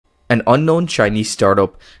an unknown Chinese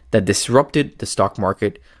startup that disrupted the stock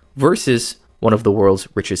market versus one of the world's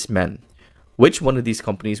richest men. Which one of these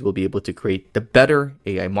companies will be able to create the better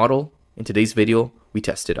AI model? In today's video, we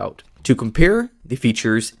test it out. To compare the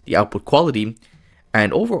features, the output quality,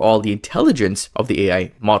 and overall the intelligence of the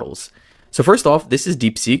AI models. So first off, this is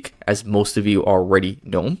DeepSeek, as most of you already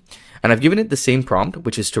know. And I've given it the same prompt,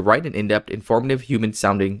 which is to write an in-depth, informative,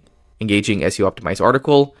 human-sounding, engaging SEO-optimized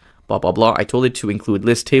article, blah, blah, blah. I told it to include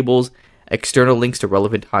list tables, external links to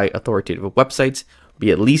relevant high authoritative websites,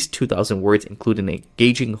 be at least 2,000 words, including an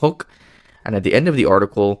engaging hook. And at the end of the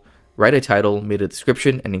article, write a title, made a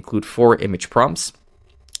description, and include 4 image prompts.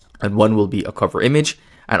 And 1 will be a cover image.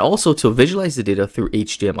 And also to visualize the data through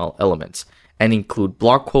HTML elements and include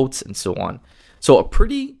blog quotes and so on. So a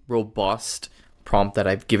pretty robust prompt that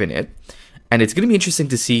I've given it. And it's going to be interesting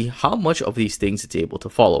to see how much of these things it's able to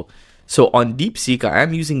follow. So on DeepSeek, I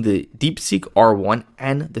am using the DeepSeek R1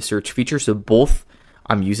 and the search feature. So both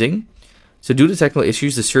I'm using. So due to technical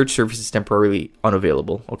issues, the search service is temporarily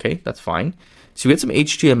unavailable. Okay, that's fine. So we get some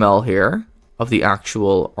HTML here of the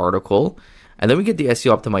actual article. And then we get the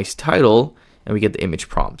SEO optimized title and we get the image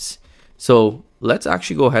prompts. So let's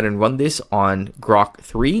actually go ahead and run this on Grok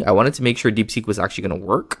 3. I wanted to make sure DeepSeek was actually going to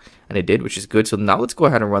work, and it did, which is good. So now let's go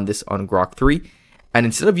ahead and run this on Grok 3. And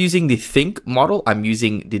instead of using the Think model, I'm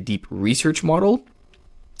using the Deep Research model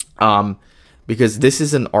because this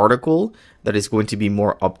is an article that is going to be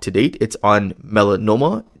more up-to-date. It's on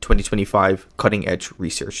melanoma 2025 cutting edge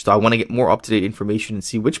research. So I want to get more up-to-date information and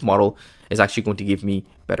see which model is actually going to give me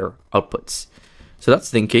better outputs. So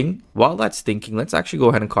that's thinking. While that's thinking, let's actually go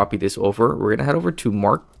ahead and copy this over. We're going to head over to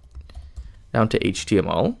Mark down to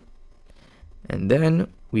HTML. And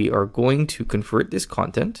then we are going to convert this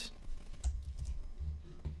content.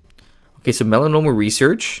 Okay, so melanoma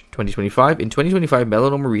research 2025. In 2025,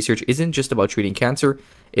 melanoma research isn't just about treating cancer,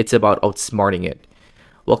 it's about outsmarting it.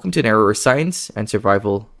 Welcome to an era where science and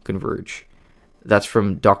survival converge. That's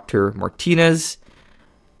from Dr. Martinez.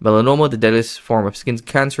 Melanoma, the deadliest form of skin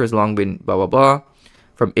cancer, has long been blah, blah, blah.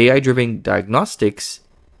 From AI-driven diagnostics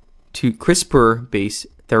to CRISPR-based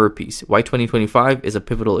therapies. Why 2025 is a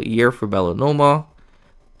pivotal year for melanoma.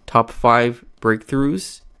 Top 5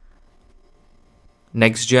 breakthroughs.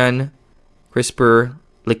 Next-gen CRISPR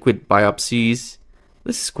liquid biopsies.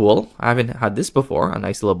 This is cool. I haven't had this before. A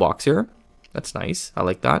nice little box here. That's nice. I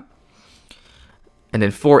like that. And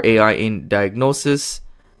then 4 AI in diagnosis,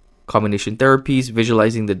 combination therapies,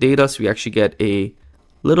 visualizing the data. So we actually get a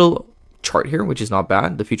little chart here, which is not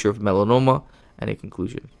bad. The future of melanoma and a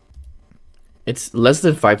conclusion. It's less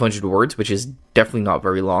than 500 words, which is definitely not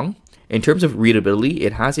very long. In terms of readability,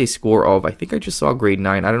 it has a score of, I think I just saw grade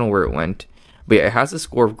 9. I don't know where it went, but yeah, it has a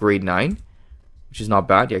score of grade 9, which is not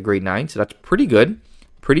bad. Yeah, grade 9. So that's pretty good,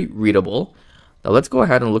 pretty readable. Now let's go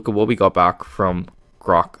ahead and look at what we got back from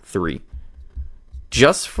Grok 3.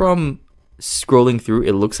 Just from scrolling through,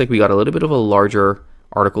 it looks like we got a little bit of a larger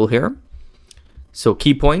article here. So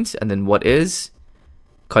key points, and then what is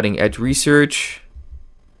cutting edge research,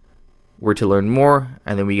 where to learn more,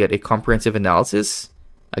 and then we get a comprehensive analysis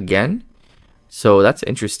again. So that's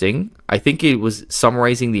interesting. I think it was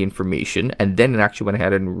summarizing the information, and then it actually went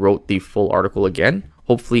ahead and wrote the full article again.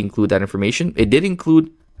 Hopefully include that information. It did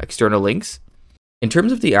include external links. In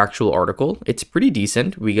terms of the actual article, it's pretty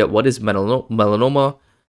decent. We get what is melanoma,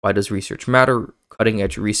 why does research matter, cutting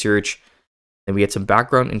edge research, and we get some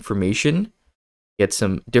background information. Get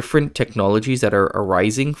some different technologies that are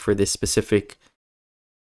arising for this specific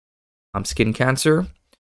skin cancer.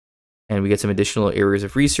 And we get some additional areas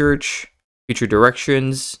of research, future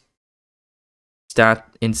directions, stat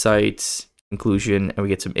insights, conclusion, and we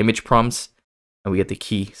get some image prompts, and we get the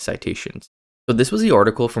key citations. So this was the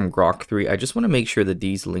article from Grok 3. I just want to make sure that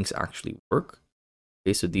these links actually work.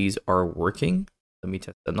 Okay, so these are working. Let me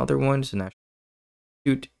test another one. So National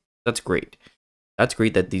Institute. That's great. That's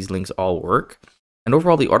great that these links all work. And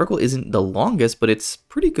overall, the article isn't the longest, but it's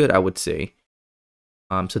pretty good, I would say.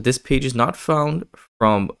 So this page is not found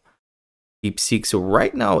from DeepSeek. So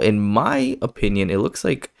right now, in my opinion, it looks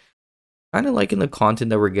like kind of like in the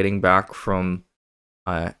content that we're getting back from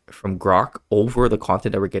Grok over the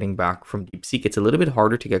content that we're getting back from DeepSeek. It's a little bit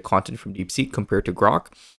harder to get content from DeepSeek compared to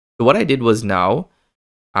Grok. So what I did was now,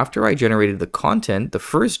 after I generated the content, the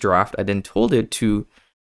first draft, I then told it to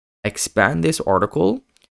expand this article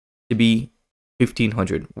to be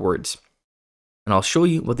 1,500 words. And I'll show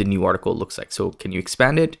you what the new article looks like. So can you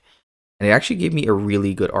expand it? And it actually gave me a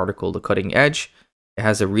really good article, The Cutting Edge. It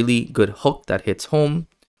has a really good hook that hits home.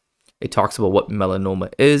 It talks about what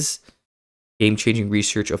melanoma is, game-changing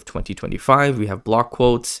research of 2025. We have block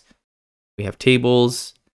quotes, we have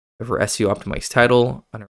tables, we have our SEO-optimized title,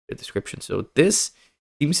 and our the description. So this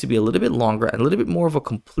seems to be a little bit longer and a little bit more of a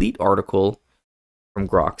complete article from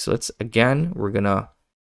Grok. So let's, again, we're gonna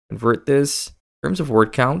convert this. In terms of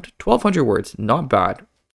word count, 1,200 words, not bad.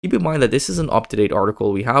 Keep in mind that this is an up-to-date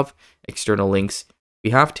article. We have external links,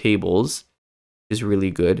 we have tables, which is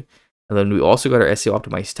really good. And then we also got our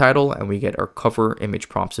SEO-optimized title, and we get our cover image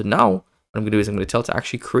prompt. So now what I'm gonna do is I'm gonna tell it to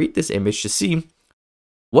actually create this image to see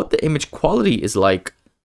what the image quality is like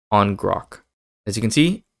on Grok. As you can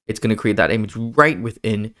see, it's going to create that image right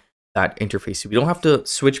within that interface. So we don't have to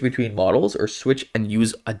switch between models or switch and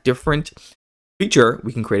use a different feature.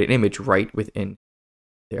 We can create an image right within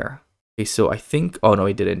there. Okay, so I think, oh no,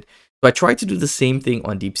 I didn't. So I tried to do the same thing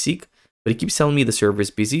on DeepSeek, but it keeps telling me the server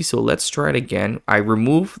is busy. So let's try it again. I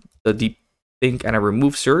remove the DeepSeek and I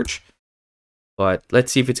remove search, but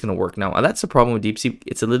let's see if it's going to work now. And that's the problem with DeepSeek.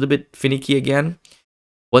 It's a little bit finicky again.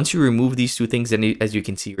 Once you remove these two things, then as you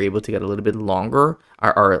can see, you're able to get a little bit longer,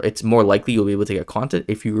 or it's more likely you'll be able to get content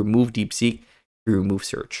if you remove DeepSeek, you remove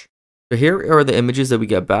search. So here are the images that we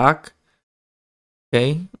get back.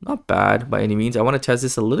 Okay, not bad by any means. I want to test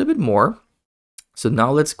this a little bit more. So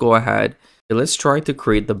now let's go ahead and let's try to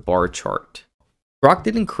create the bar chart. Grok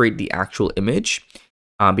didn't create the actual image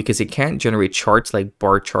because it can't generate charts like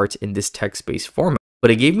bar charts in this text-based format. But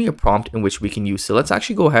it gave me a prompt in which we can use. So let's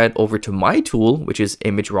actually go ahead over to my tool, which is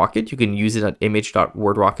Image Rocket. You can use it at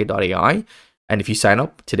image.wordrocket.ai. And if you sign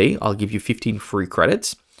up today, I'll give you 15 free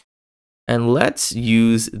credits. And let's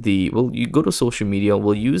use the, well, you go to social media,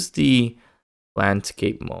 we'll use the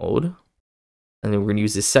landscape mode. And then we're going to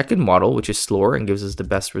use the second model, which is slower and gives us the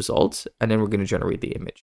best results. And then we're going to generate the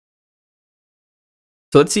image.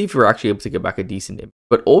 So let's see if we're actually able to get back a decent image.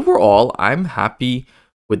 But overall, I'm happy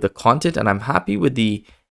with the content and I'm happy with the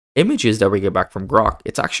images that we get back from Grok.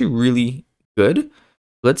 It's actually really good.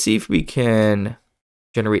 Let's see if we can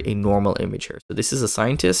generate a normal image here. So this is a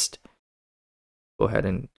scientist. Go ahead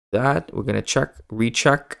and do that. We're going to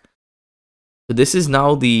recheck. So this is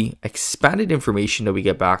now the expanded information that we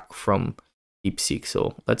get back from DeepSeek.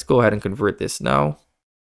 So let's go ahead and convert this now.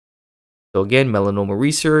 So again, melanoma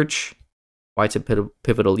research, why it's a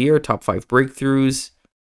pivotal year, top 5 breakthroughs.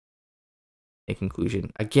 A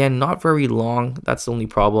conclusion. Again, not very long. That's the only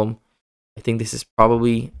problem. I think this is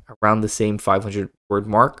probably around the same 500 word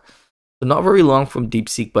mark. So not very long from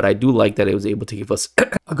DeepSeek, but I do like that it was able to give us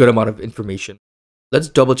a good amount of information. Let's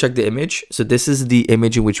double check the image. So this is the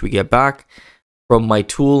image in which we get back from my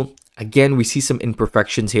tool. Again, we see some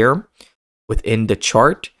imperfections here within the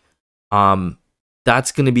chart.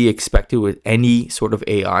 That's going to be expected with any sort of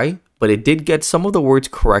AI, but it did get some of the words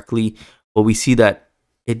correctly, but we see that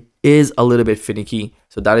it is a little bit finicky.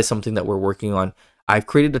 So that is something that we're working on. I've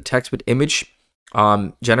created a text with image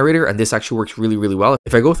generator, and this actually works really, really well.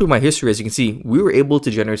 If I go through my history, as you can see, we were able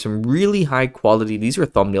to generate some really high quality. These are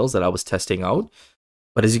thumbnails that I was testing out.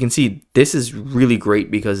 But as you can see, this is really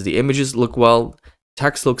great because the images look well,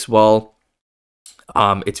 text looks well.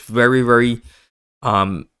 It's very, very,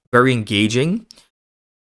 very engaging.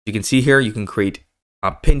 You can see here, you can create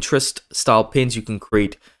Pinterest style pins. You can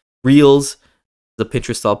create reels, the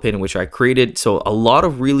Pinterest style pin which I created. So a lot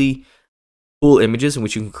of really cool images in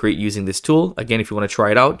which you can create using this tool. Again, if you want to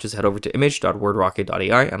try it out, just head over to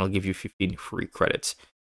image.wordrocket.ai and I'll give you 15 free credits.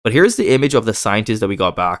 But here's the image of the scientist that we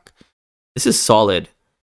got back. This is solid.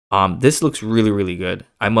 This looks really, really good.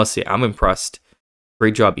 I must say, I'm impressed.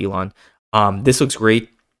 Great job, Elon. This looks great.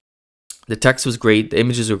 The text was great. The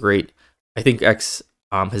images are great. I think X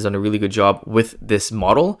has done a really good job with this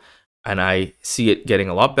model, and I see it getting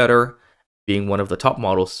a lot better, being one of the top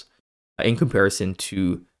models in comparison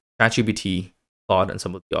to ChatGPT, Claude, and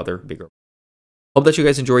some of the other bigger. Hope that you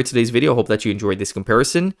guys enjoyed today's video. Hope that you enjoyed this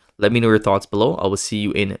comparison. Let me know your thoughts below. I will see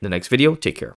you in the next video. Take care.